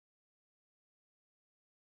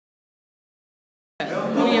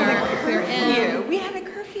We're in. We had a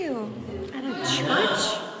curfew at a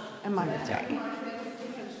church, a monastery.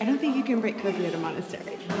 I don't think you can break curfew at a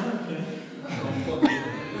monastery.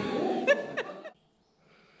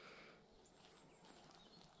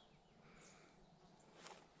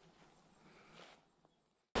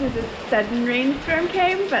 So this sudden rainstorm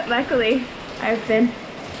came, but luckily I've been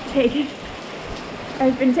taken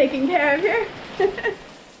care of here.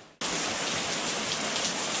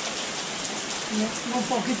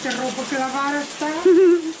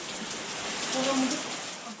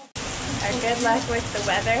 Our good luck with the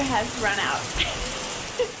weather has run out.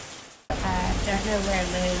 Don't know where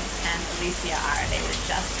Liz and Alicia are. They were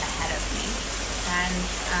just ahead of me. And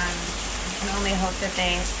I can only hope that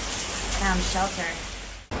they found shelter.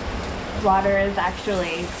 Water is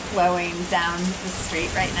actually flowing down the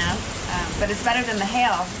street right now, but it's better than the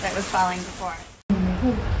hail that was falling before.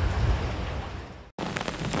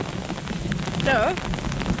 So,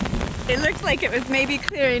 it looks like it was maybe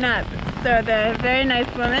clearing up. So the very nice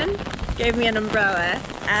woman gave me an umbrella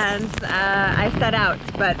and I set out,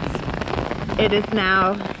 but it is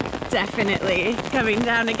now definitely coming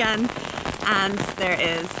down again and there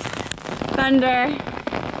is thunder.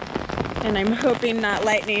 And I'm hoping not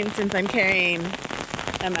lightning since I'm carrying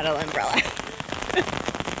a metal umbrella.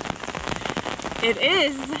 It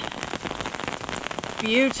is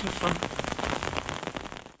beautiful.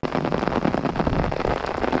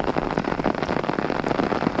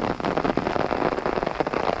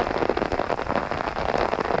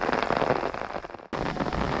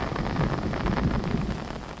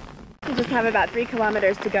 We just have about 3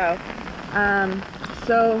 kilometers to go.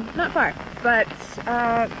 So not far, but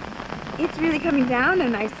it's really coming down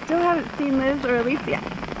and I still haven't seen Liz or Alicia.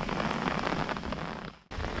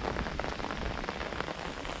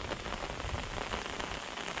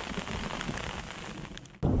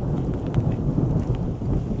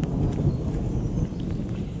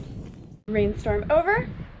 Rainstorm over,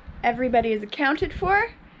 everybody is accounted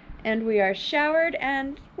for, and we are showered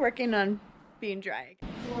and working on being dry.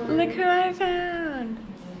 Look who I found!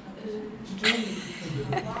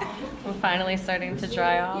 We're finally starting to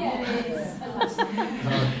dry off.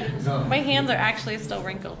 My hands are actually still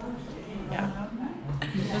wrinkled. Yeah.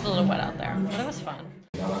 It was a little wet out there, but it was fun.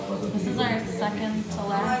 This is our second to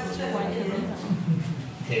last Buen Camino.